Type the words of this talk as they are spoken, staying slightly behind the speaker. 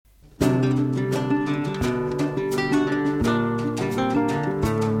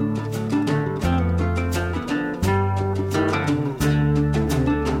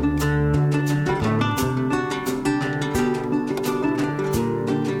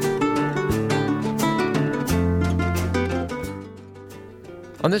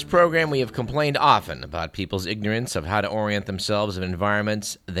On this program, we have complained often about people's ignorance of how to orient themselves in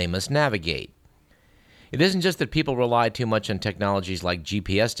environments they must navigate. It isn't just that people rely too much on technologies like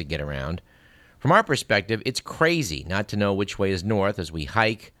GPS to get around. From our perspective, it's crazy not to know which way is north as we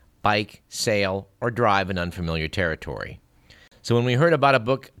hike, bike, sail, or drive in unfamiliar territory. So when we heard about a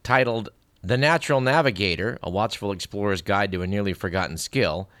book titled The Natural Navigator, A Watchful Explorer's Guide to a Nearly Forgotten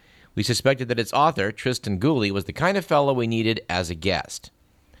Skill, we suspected that its author, Tristan Gooley, was the kind of fellow we needed as a guest.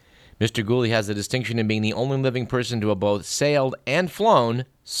 Mr. Gooley has the distinction of being the only living person to have both sailed and flown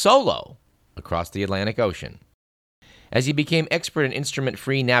solo across the Atlantic Ocean. As he became expert in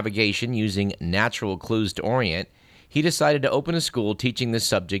instrument-free navigation using natural clues to orient, he decided to open a school teaching this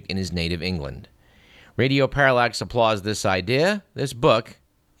subject in his native England. Radio Parallax applauds this idea, this book,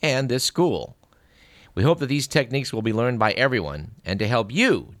 and this school. We hope that these techniques will be learned by everyone, and to help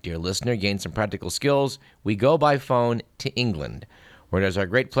you, dear listener, gain some practical skills, we go by phone to England, where it is our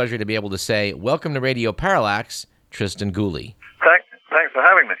great pleasure to be able to say, welcome to Radio Parallax, Tristan Gooley. Thanks for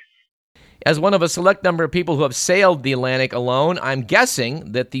having me. As one of a select number of people who have sailed the Atlantic alone, I'm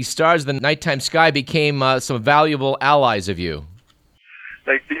guessing that the stars of the nighttime sky became some valuable allies of you.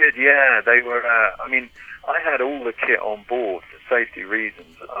 They did, yeah. They were, I had all the kit on board for safety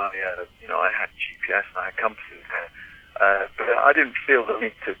reasons. I had GPS and I had compasses there. But I didn't feel the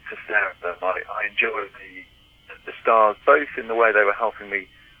need to stare at them. I enjoyed the stars, both in the way they were helping me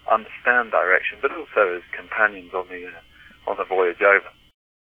understand direction, but also as companions on the voyage over.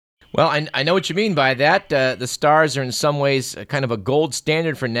 Well, I know what you mean by that. The stars are in some ways kind of a gold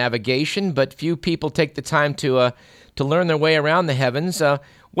standard for navigation, but few people take the time to learn their way around the heavens.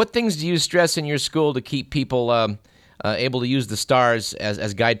 What things do you stress in your school to keep people able to use the stars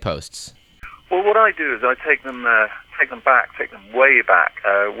as guideposts? Well, what I do is I take them way back.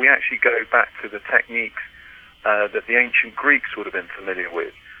 We actually go back to the techniques that the ancient Greeks would have been familiar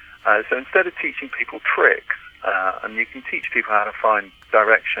with. So instead of teaching people tricks, and you can teach people how to find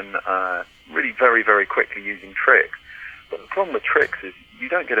direction really very, very quickly using tricks. But the problem with tricks is you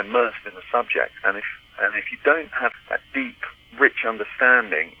don't get immersed in the subject, and if you don't have that deep, rich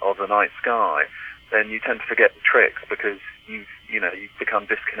understanding of the night sky, then you tend to forget the tricks because you've become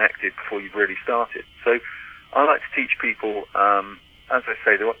disconnected before you've really started. So I like to teach people, as I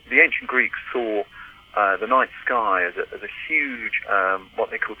say, the ancient Greeks saw the night sky as a huge, what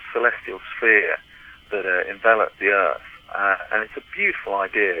they called celestial sphere that enveloped the Earth. And it's a beautiful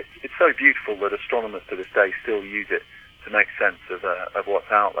idea. It's so beautiful that astronomers to this day still use it to make sense of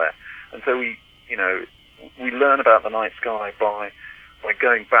what's out there. And so we learn about the night sky by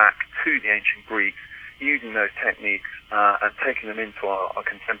going back to the ancient Greeks, using those techniques and taking them into our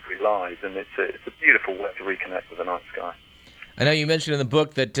contemporary lives. And it's a beautiful way to reconnect with the night sky. I know you mentioned in the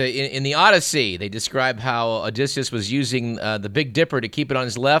book that in the Odyssey, they describe how Odysseus was using the Big Dipper to keep it on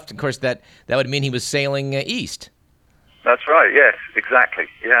his left. Of course, that would mean he was sailing east. That's right, yes, exactly,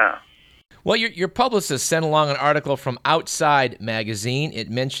 yeah. Well, your publicist sent along an article from Outside magazine. It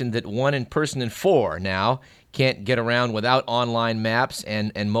mentioned that 1 person in 4 now can't get around without online maps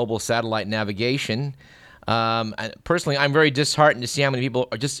and mobile satellite navigation. Personally, I'm very disheartened to see how many people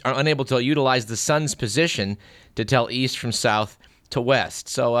are unable to utilize the sun's position to tell east from south to west.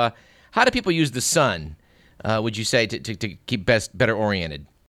 So how do people use the sun, would you say, to keep better oriented?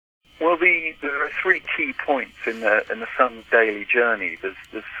 Well, there are 3 key points in the sun's daily journey.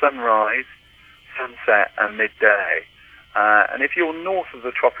 There's sunrise, sunset, and midday. And if you're north of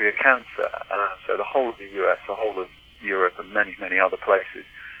the Tropic of Cancer, so the whole of the US, the whole of Europe, and many, many other places,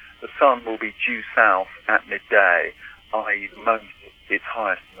 the sun will be due south at midday, i.e. the moment it's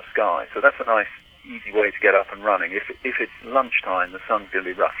highest in the sky. So that's a nice, easy way to get up and running. If it's lunchtime, the sun's going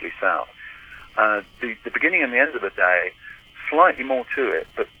to be roughly south. The beginning and the end of the day, slightly more to it,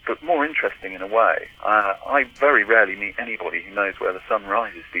 but more interesting in a way. I very rarely meet anybody who knows where the sun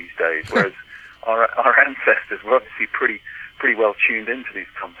rises these days, whereas our ancestors were obviously pretty well tuned into these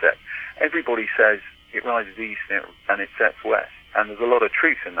concepts. Everybody says it rises east and it sets west, and there's a lot of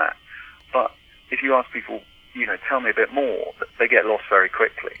truth in that. But if you ask people, tell me a bit more, they get lost very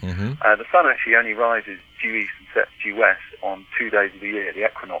quickly. Mm-hmm. The sun actually only rises due east and sets due west on 2 days of the year, the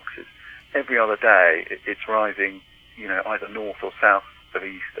equinoxes. Every other day, it's rising, either north or south of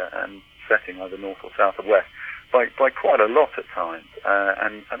east and setting either north or south of west by quite a lot at times.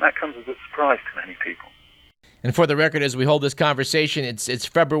 And that comes as a surprise to many people. And for the record, as we hold this conversation, it's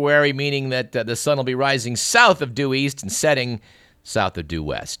February, meaning that the sun will be rising south of due east and setting south of due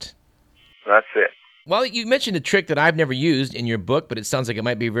west. That's it. Well, you mentioned a trick that I've never used in your book, but it sounds like it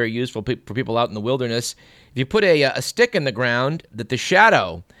might be very useful for people out in the wilderness. If you put a stick in the ground, that the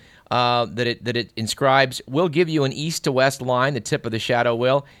shadow that it inscribes will give you an east to west line, the tip of the shadow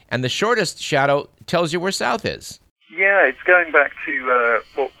will, and the shortest shadow tells you where south is. Yeah, it's going back to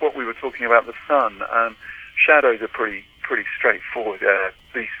what we were talking about, the sun. Shadows are pretty straightforward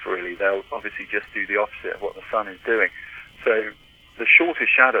beasts, really. They'll obviously just do the opposite of what the sun is doing. So the shortest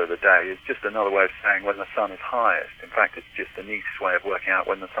shadow of the day is just another way of saying when the sun is highest. In fact, it's just the neatest way of working out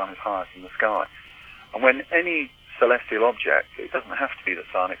when the sun is highest in the sky. And when any celestial object, it doesn't have to be the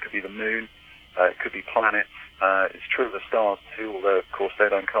sun, it could be the moon, it could be planets, it's true of the stars too, although of course they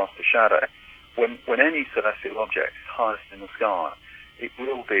don't cast a shadow. When any celestial object is highest in the sky, it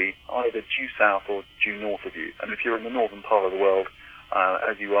will be either due south or due north of you. And if you're in the northern part of the world,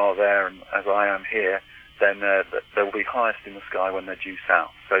 as you are there and as I am here, then they will be highest in the sky when they're due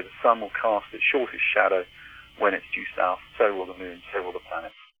south. So the sun will cast its shortest shadow when it's due south, so will the moon, so will the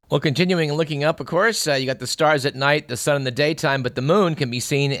planets. Well, continuing and looking up, of course, you got the stars at night, the sun in the daytime, but the moon can be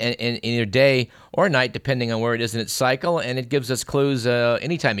seen in either day or night, depending on where it is in its cycle, and it gives us clues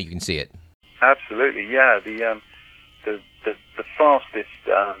anytime you can see it. Absolutely, yeah. The fastest,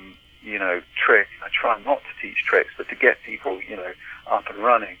 trick. I try not to teach tricks, but to get people, up and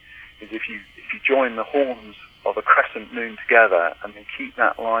running, is if you join the horns of a crescent moon together and then keep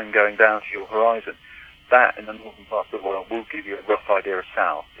that line going down to your horizon. That in the northern part of the world will give you a rough idea of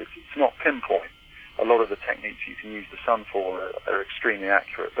south. It's not pinpoint. A lot of the techniques you can use the sun for are extremely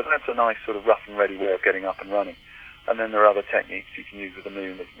accurate, but that's a nice sort of rough and ready way of getting up and running. And then there are other techniques you can use with the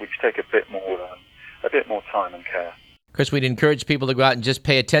moon which take a bit more time and care. Of course, we'd encourage people to go out and just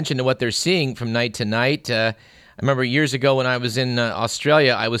pay attention to what they're seeing from night to night. I remember years ago when I was in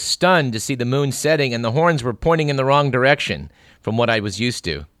Australia, I was stunned to see the moon setting and the horns were pointing in the wrong direction from what I was used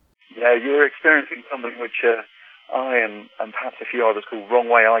to. Yeah, you're experiencing something which I and perhaps a few others call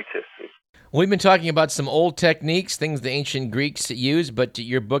wrong-way-itis. We've been talking about some old techniques, things the ancient Greeks used, but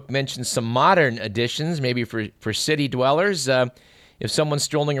your book mentions some modern additions, maybe for city dwellers. If someone's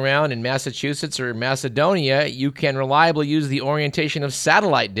strolling around in Massachusetts or Macedonia, you can reliably use the orientation of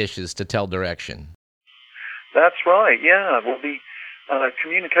satellite dishes to tell direction. That's right, yeah. Well, the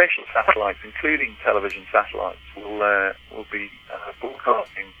communication satellites, including television satellites, will be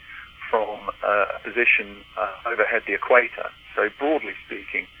broadcasting from a position overhead the equator. So broadly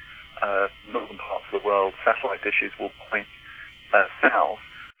speaking, northern parts of the world, satellite dishes will point south,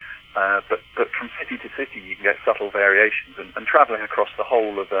 but from city to city you can get subtle variations. And travelling across the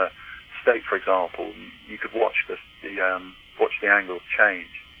whole of a state, for example, you could watch the angles change.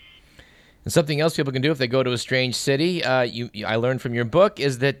 And something else people can do if they go to a strange city, I learned from your book,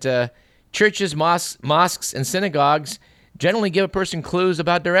 is that churches, mosques, and synagogues generally give a person clues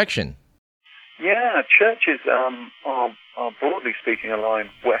about direction. Yeah, churches are broadly speaking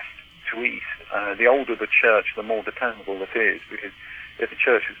aligned west to east. The older the church, the more dependable it is, because if a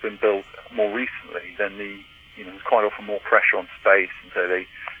church has been built more recently, then there's quite often more pressure on space, and so they,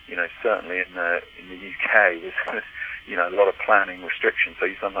 certainly in the UK, there's a lot of planning restrictions, so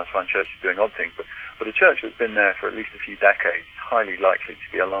you sometimes find churches doing odd things. But a church that's been there for at least a few decades is highly likely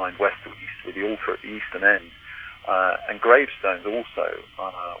to be aligned west to east, with the altar at the eastern end. And gravestones also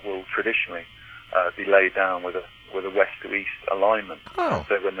will traditionally be laid down with a west to east alignment. Oh.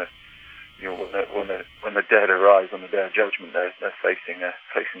 So when the dead arise on the day of judgment, they're facing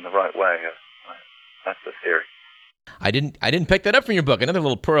the right way. That's the theory. I didn't pick that up from your book. Another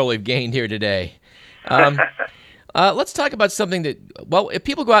little pearl we've gained here today. Let's talk about something that, if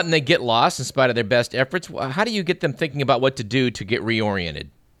people go out and they get lost in spite of their best efforts, how do you get them thinking about what to do to get reoriented?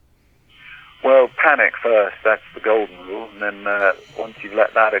 Well, panic first. That's the golden rule. And then once you've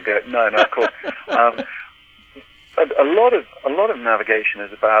let that go, no, of course. A lot of navigation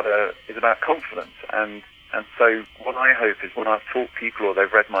is about confidence, and so what I hope is when I've taught people or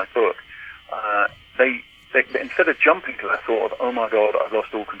they've read my book, they instead of jumping to that thought of, oh my God, I've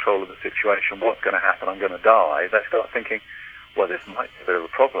lost all control of the situation, what's going to happen, I'm going to die, they start thinking, well, this might be a bit of a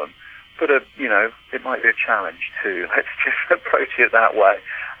problem, but it might be a challenge too. Let's just approach it that way.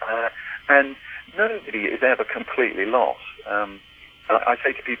 And nobody is ever completely lost. I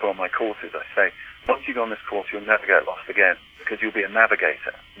say to people on my courses, I say, once you go on this course, you'll never get lost again, because you'll be a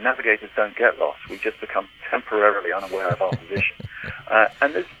navigator. Navigators don't get lost. We just become temporarily unaware of our position.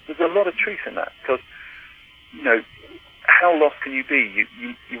 And there's a lot of truth in that, because, how lost can you be?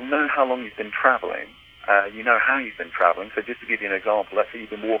 You'll know how long you've been traveling. You know how you've been traveling. So just to give you an example, let's say you've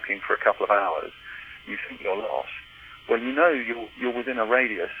been walking for a couple of hours. You think you're lost. Well, you're within a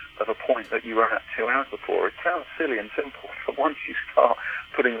radius of a point that you were at 2 hours before. It sounds silly and simple, but once you start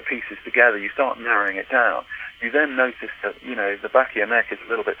putting the pieces together, you start narrowing it down. You then notice that, the back of your neck is a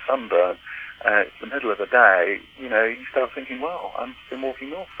little bit sunburned. It's the middle of the day. You start thinking, well, I've been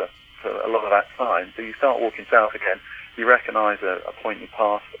walking north for for a lot of that time. So you start walking south again, you recognise a point you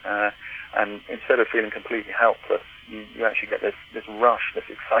passed, and instead of feeling completely helpless, you actually get this rush, this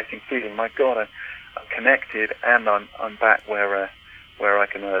exciting feeling. My God, I'm connected, and I'm back where I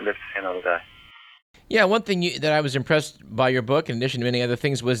can live to see another day. Yeah, one thing that I was impressed by your book, in addition to many other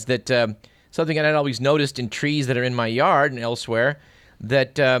things, was that something that I'd always noticed in trees that are in my yard and elsewhere,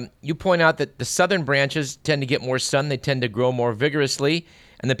 that you point out that the southern branches tend to get more sun, they tend to grow more vigorously,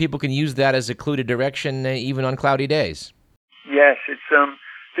 and that people can use that as a clue to direction even on cloudy days. Yes, it's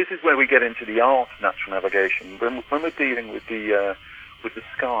this is where we get into the art of natural navigation. When we're dealing with the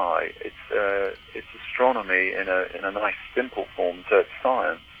sky, it's astronomy in a nice simple form, so it's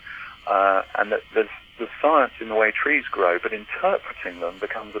science, and that there's science in the way trees grow, but interpreting them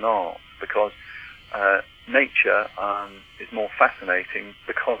becomes an art, because nature is more fascinating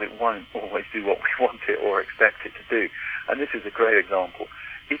because it won't always do what we want it or expect it to do. And this is a great example.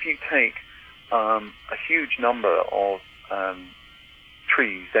 If you take a huge number of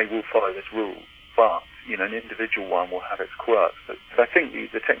trees, they will follow this rule, but an individual one will have its quirks. But I think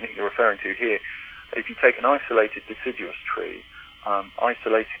the technique you're referring to here, if you take an isolated deciduous tree,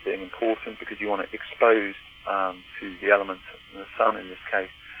 isolated being important because you want it exposed to the elements of the sun in this case.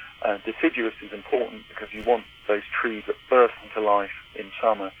 Deciduous is important because you want those trees that burst into life in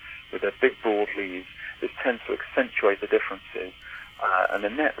summer with their big broad leaves. This tends to accentuate the differences, and the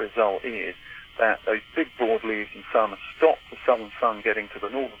net result is that those big broad leaves in summer stop the southern sun getting to the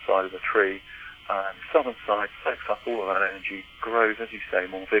northern side of the tree. The southern side soaks up all of that energy, grows, as you say,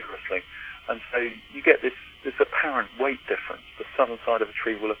 more vigorously, and so you get this apparent weight difference. The southern side of a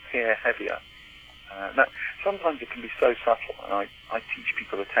tree will appear heavier. Now, sometimes it can be so subtle, and I teach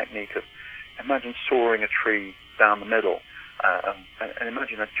people the technique of imagine sawing a tree down the middle, and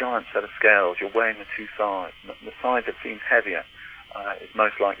imagine a giant set of scales. You're weighing the two sides. The side that seems heavier is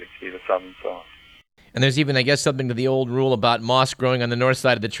most likely to be the southern side. And there's even, I guess, something to the old rule about moss growing on the north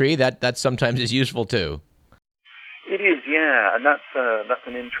side of the tree. That sometimes is useful too. It is, yeah, and that's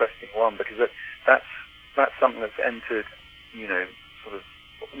an interesting one, because that's something that's entered, sort of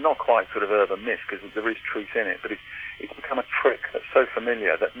not quite sort of urban myth, because there is truth in it, but it's become a trick that's so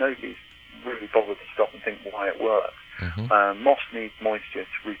familiar that nobody's really bothered to stop and think why it works. Mm-hmm. Moss needs moisture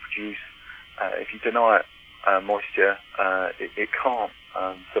to reproduce. If you deny it moisture, it can't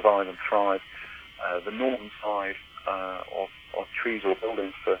survive and thrive. The northern side of trees or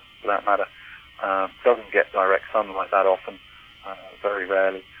buildings, for that matter, doesn't get direct sunlight that often, very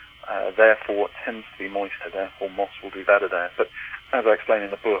rarely. Therefore, it tends to be moister. Therefore, moss will do better there. But as I explain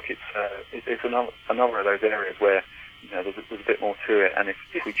in the book, it's another of those areas where there's a bit more to it. And if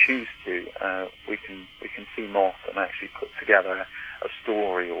we choose to, we can see moss and actually put together a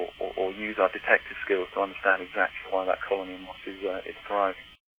story or use our detective skills to understand exactly why that colony of moss is thriving.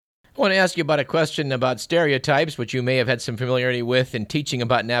 I want to ask you about a question about stereotypes, which you may have had some familiarity with in teaching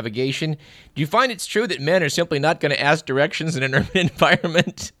about navigation. Do you find it's true that men are simply not going to ask directions in an urban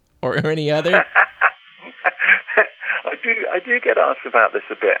environment or any other? I do get asked about this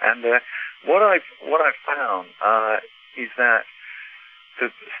a bit, and what I've found is that the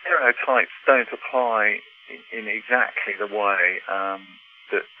stereotypes don't apply in exactly the way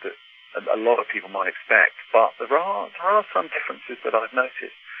that a lot of people might expect, but there are some differences that I've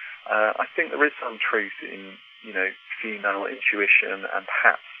noticed. I think there is some truth in, female intuition and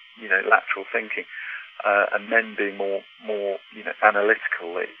perhaps, lateral thinking, and men being more,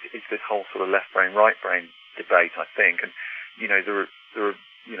 analytical. It's this whole sort of left brain, right brain debate, I think. And, there are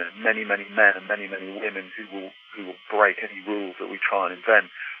many, many men and many, many women who will break any rules that we try and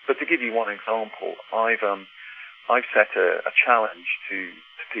invent. But to give you one example, I've set a challenge to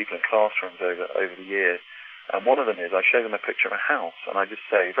people in classrooms over the years. And one of them is I show them a picture of a house, and I just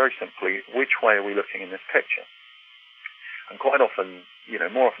say, very simply, which way are we looking in this picture? And quite often,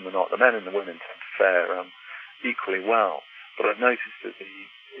 more often than not, the men and the women tend to fare equally well. But I've noticed that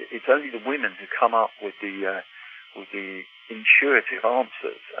it's only the women who come up with the intuitive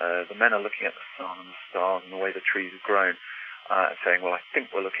answers. The men are looking at the sun and the stars and the way the trees have grown, saying, well, I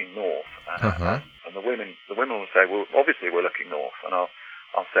think we're looking north. And the women will say, well, obviously we're looking north, and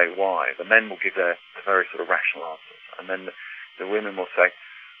I'll say why. The men will give their very sort of rational answers, and then the women will say,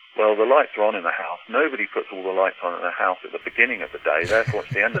 well, the lights are on in the house. Nobody puts all the lights on in the house at the beginning of the day, therefore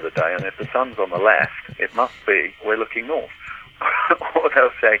it's the end of the day, and if the sun's on the left, it must be we're looking north. Or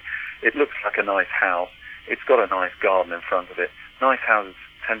they'll say, it looks like a nice house, it's got a nice garden in front of it. Nice houses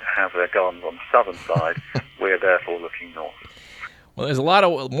tend to have their gardens on the southern side, we're therefore looking north. Well, there's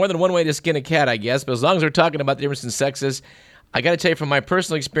more than one way to skin a cat, I guess, but as long as we're talking about the difference in sexes, I got to tell you from my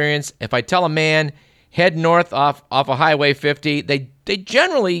personal experience, if I tell a man head north off of Highway 50. They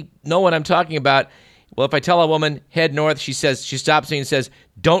generally know what I'm talking about. Well, if I tell a woman, head north, she stops me and says,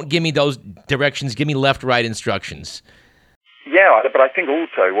 don't give me those directions, give me left-right instructions. Yeah, but I think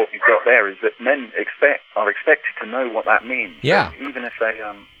also what we've got there is that men are expected to know what that means. Yeah. So even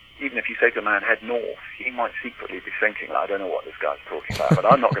if you say to a man, head north, he might secretly be thinking, I don't know what this guy's talking about, but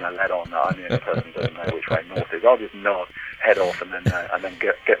I'm not going to let on that I'm the only person who doesn't know which way north is. I'll just nod, head off, and then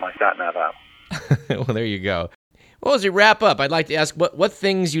get my sat-nav out. Well, there you go. Well, as we wrap up, I'd like to ask what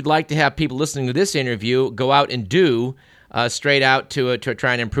things you'd like to have people listening to this interview go out and do straight out to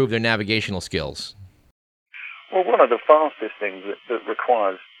try and improve their navigational skills. Well, one of the fastest things that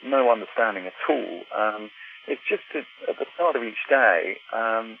requires no understanding at all is just to, at the start of each day,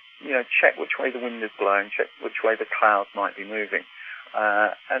 check which way the wind is blowing, check which way the clouds might be moving.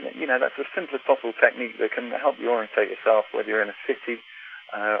 And that's the simplest possible technique that can help you orientate yourself, whether you're in a city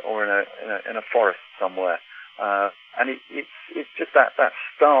or in a forest somewhere. And it's just that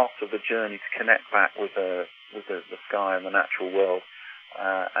start of the journey to connect back with the sky and the natural world,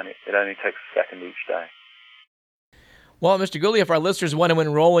 and it only takes a second each day. Well, Mr. Gooley, if our listeners want to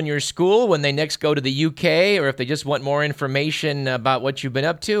enroll in your school when they next go to the UK, or if they just want more information about what you've been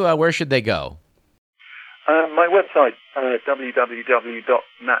up to, where should they go? My website,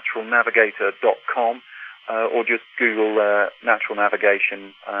 www.naturalnavigator.com, or just Google Natural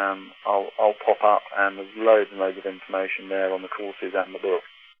Navigation. I'll pop up, and there's loads and loads of information there on the courses and the book.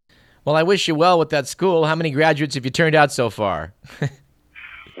 Well, I wish you well with that school. How many graduates have you turned out so far?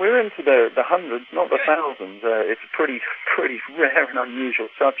 We're into the hundreds, not the thousands. It's a pretty rare and unusual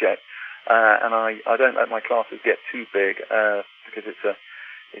subject, and I don't let my classes get too big because it's a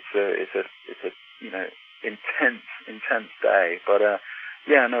intense day. But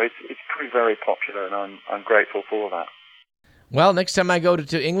it's pretty very popular, and I'm grateful for that. Well, next time I go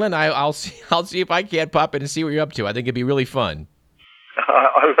to England, I'll see if I can't pop in and see what you're up to. I think it'd be really fun.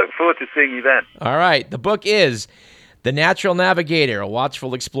 I look forward to seeing you then. All right. The book is The Natural Navigator, a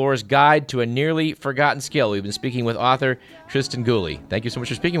watchful explorer's guide to a nearly forgotten skill. We've been speaking with author Tristan Gooley. Thank you so much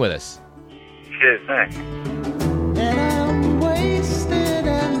for speaking with us. Cheers, thanks.